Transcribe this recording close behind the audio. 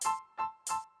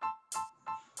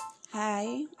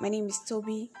Hi, my name is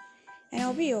Tobi, and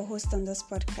I'll be your host on this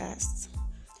podcast.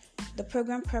 The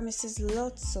program promises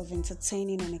lots of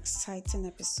entertaining and exciting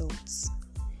episodes.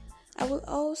 I will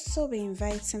also be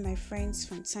inviting my friends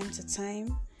from time to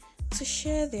time to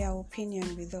share their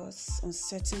opinion with us on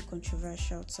certain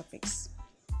controversial topics.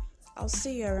 I'll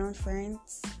see you around,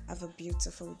 friends. Have a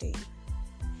beautiful day.